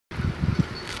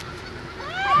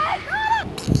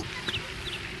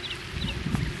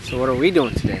So what are we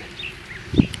doing today?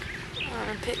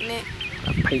 A picnic.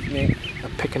 A picnic. A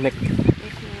picnic.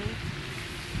 Mm-hmm.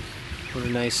 What a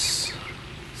nice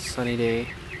sunny day.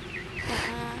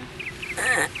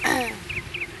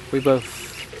 We both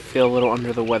feel a little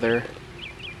under the weather.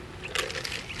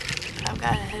 I've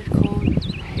got a head cold.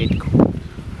 Head cold.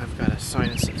 I've got a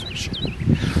sinus infection.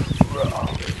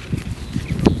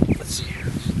 Let's see here.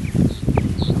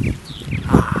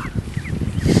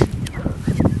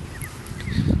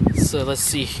 So let's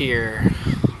see here.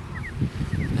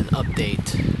 An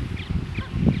update.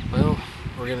 Well,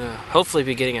 we're gonna hopefully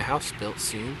be getting a house built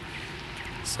soon.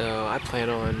 So I plan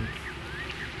on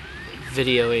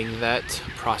videoing that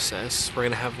process. We're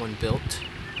gonna have one built.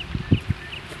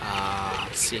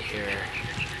 Let's see here.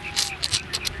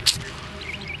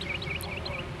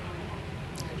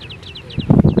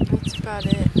 That's about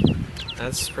it.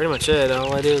 That's pretty much it.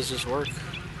 All I do is just work.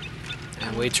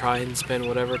 And we try and spend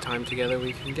whatever time together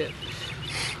we can get.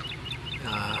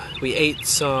 We ate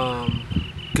some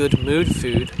good mood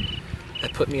food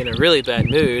that put me in a really bad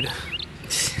mood.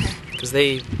 Because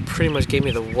they pretty much gave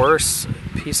me the worst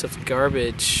piece of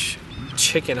garbage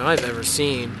chicken I've ever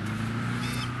seen.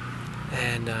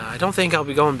 And I don't think I'll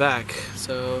be going back.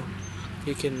 So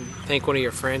you can thank one of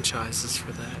your franchises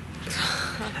for that.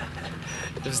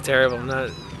 It was terrible. I'm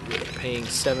not paying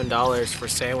 $7 for a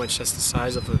sandwich that's the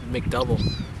size of a McDouble.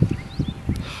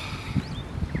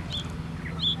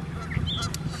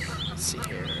 Let's see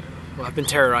here. Well, I've been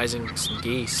terrorizing some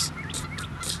geese.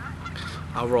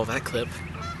 I'll roll that clip.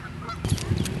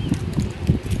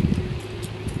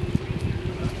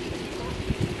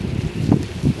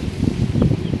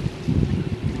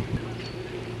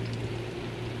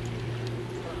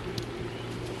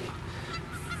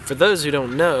 For those who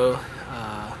don't know,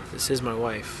 this is my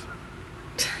wife.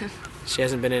 She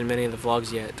hasn't been in many of the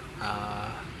vlogs yet,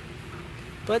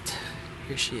 but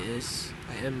here she is.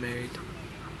 I am married.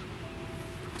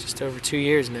 Just over 2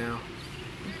 years now.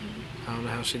 I don't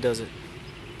know how she does it.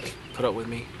 Put up with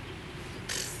me.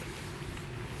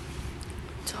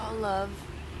 It's all love.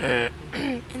 In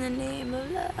the name of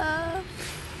love.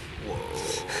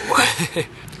 Whoa.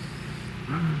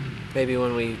 Maybe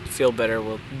when we feel better,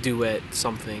 we'll duet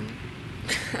something.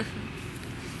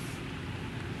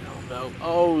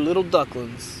 Oh, little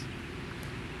ducklings.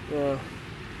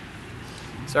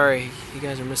 Sorry, you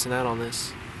guys are missing out on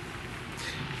this.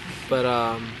 But,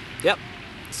 yep.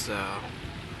 So,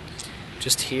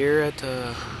 just here at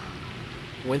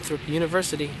Winthrop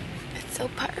University. It's so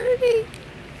party.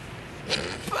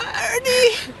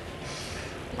 Party.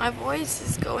 My voice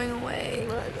is going away.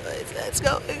 My voice is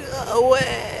going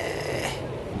away.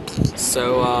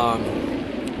 So,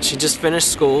 she just finished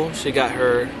school. She got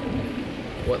her,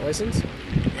 what license?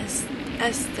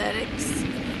 Aesthetics.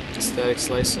 Aesthetics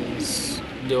license.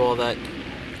 Do all that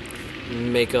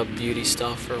makeup, beauty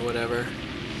stuff or whatever.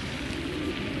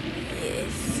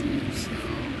 Yes.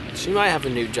 She might have a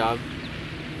new job.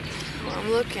 Well, I'm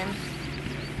looking.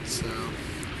 So,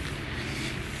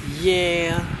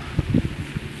 yeah.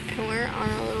 And we're on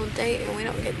a little date, and we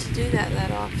don't get to do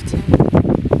that often.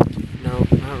 No,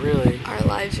 not really. Our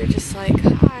lives are just like,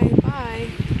 hi, bye.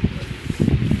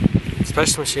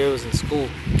 Especially when she was in school.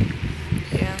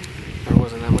 Yeah. There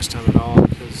wasn't that much time at all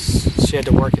because she had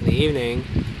to work in the evening,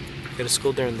 go to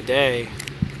school during the day.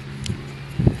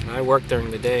 And I worked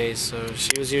during the day, so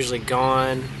she was usually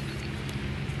gone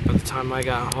by the time I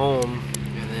got home,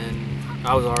 and then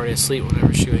I was already asleep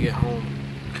whenever she would get home.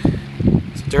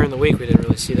 So during the week we didn't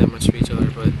really see that much of each other,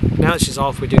 but now that she's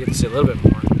off we do get to see a little bit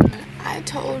more. I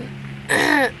told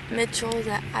Mitchell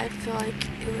that I feel like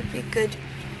it would be good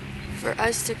for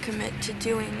us to commit to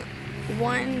doing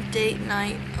one date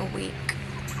night a week.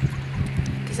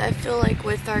 Because I feel like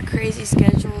with our crazy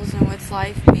schedules and with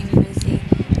life being busy,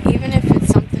 even if it's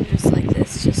something just like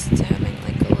this, just having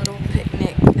like a little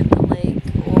picnic at the lake,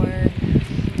 or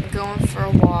going for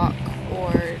a walk,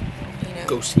 or, you know,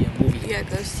 Go see a movie. Yeah,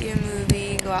 go see a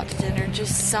movie, go out to dinner,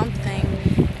 just something,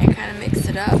 and kind of mix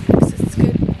it up, because it's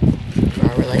good for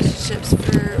our relationships.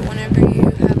 For whenever you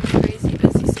have a crazy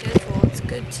busy schedule, it's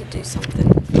good to do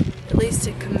something, at least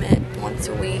to commit once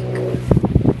a week,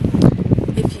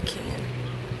 if you can.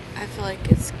 I feel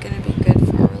like it's going to be good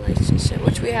for our relationship,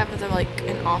 which we have with like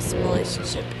an awesome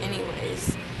relationship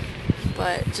anyways,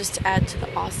 but just to add to the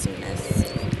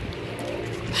awesomeness.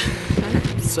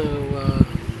 So,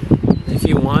 if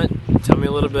you want, tell me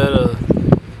a little bit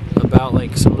about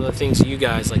like some of the things you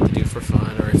guys like to do for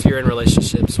fun, or if you're in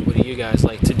relationships, what do you guys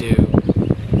like to do?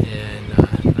 And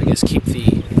I guess keep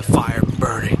the fire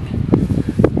burning.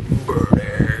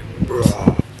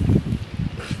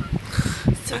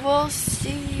 So we'll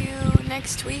see you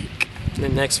next week. in the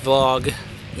next vlog.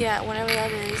 Yeah, whenever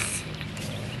that is.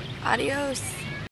 Adios.